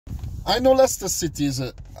I know Leicester City is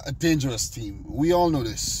a dangerous team. We all know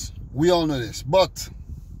this. But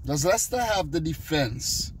does Leicester have the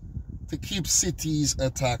defense to keep City's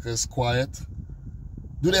attackers quiet?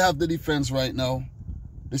 Do they have the defense right now?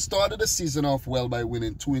 They started the season off well by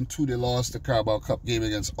winning 2-2. They lost the Carabao Cup game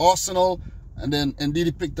against Arsenal. And then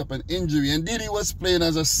Ndidi picked up an injury. Ndidi was playing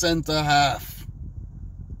as a centre half.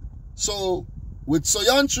 So with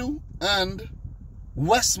Soyuncu and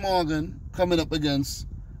Wes Morgan coming up against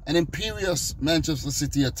an imperious Manchester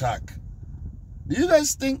City attack, do you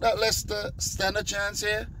guys think that Leicester stand a chance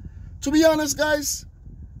here? To be honest, guys,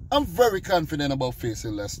 I'm very confident about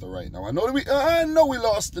facing Leicester right now. I know we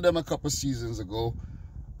lost to them a couple seasons ago,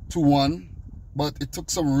 2-1, but it took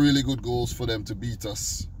some really good goals for them to beat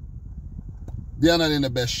us. They are not in the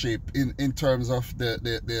best shape in terms of their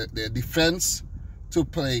defense to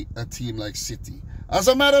play a team like City. As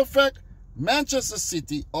a matter of fact, Manchester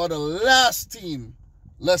City are the last team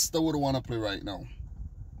Leicester would want to play right now.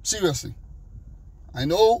 Seriously. I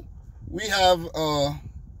know we have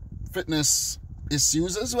fitness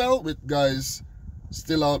issues as well, with guys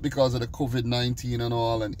still out because of the COVID-19 and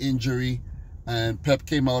all, and injury. And Pep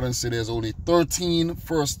came out and said there's only 13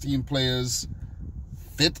 first-team players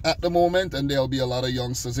fit at the moment, and there'll be a lot of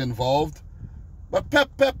youngsters involved. But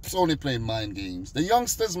Pep's only playing mind games. The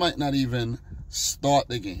youngsters might not even start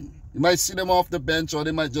the game. You might see them off the bench, or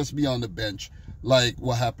they might just be on the bench, like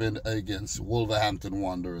what happened against Wolverhampton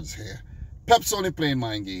Wanderers here. Pep's only playing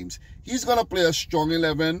mind games. He's going to play a strong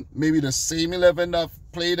 11, maybe the same 11 that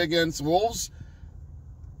played against Wolves,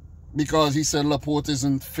 because he said Laporte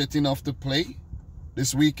isn't fit enough to play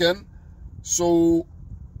this weekend. So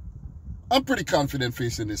I'm pretty confident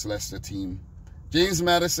facing this Leicester team. James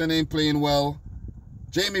Maddison ain't playing well.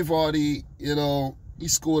 Jamie Vardy, you know, he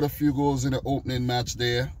scored a few goals in the opening match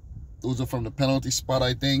there. Those are from the penalty spot,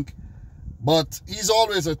 I think. But he's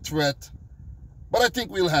always a threat. But I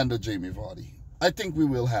think we'll handle Jamie Vardy. I think we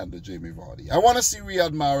will handle Jamie Vardy. I want to see Riyad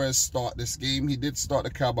Mahrez start this game. He did start the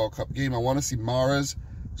Carabao Cup game. I want to see Mahrez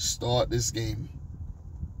start this game.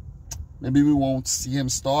 Maybe we won't see him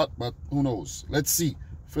start, but who knows? Let's see.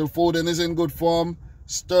 Phil Foden is in good form.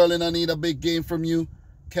 Sterling, I need a big game from you.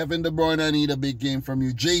 Kevin De Bruyne, I need a big game from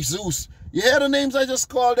you. Jesus. You hear the names I just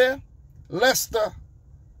called there? Leicester.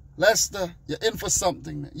 Leicester, you're in for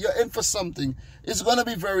something. You're in for something. It's going to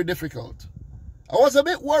be very difficult. I was a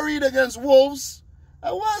bit worried against Wolves.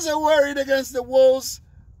 I wasn't worried against the Wolves.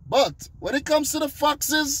 But when it comes to the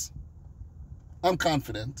Foxes, I'm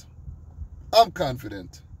confident. I'm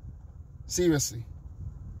confident. Seriously.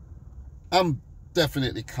 I'm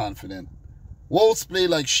definitely confident. Wolves play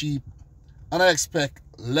like sheep, and I expect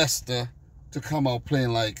Leicester to come out playing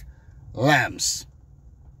like lambs.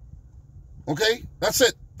 Okay? That's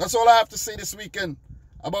it. That's all I have to say this weekend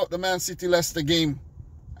about the Man City-Leicester game.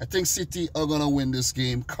 I think City are going to win this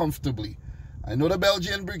game comfortably. I know the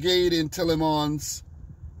Belgian brigade in Tillemans,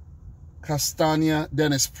 Castagna,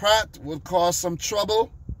 Dennis Pratt will cause some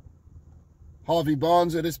trouble. Harvey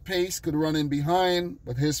Barnes at his pace could run in behind,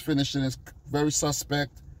 but his finishing is very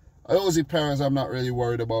suspect. Ozzy Perez I'm not really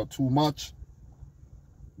worried about too much.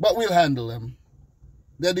 But we'll handle them.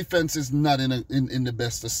 Their defense is not in the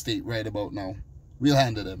best of state right about now. We'll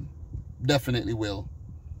handle them. Definitely will.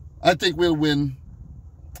 I think we'll win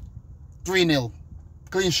 3-0.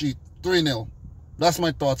 Clean sheet. 3-0. That's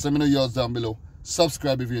my thoughts. Let me know yours down below.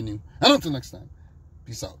 Subscribe if you're new. And until next time,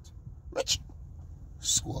 peace out. Rich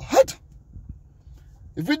Squad.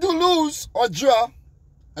 If we do lose or draw,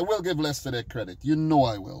 I will give Leicester their credit. You know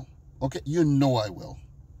I will. Okay? You know I will.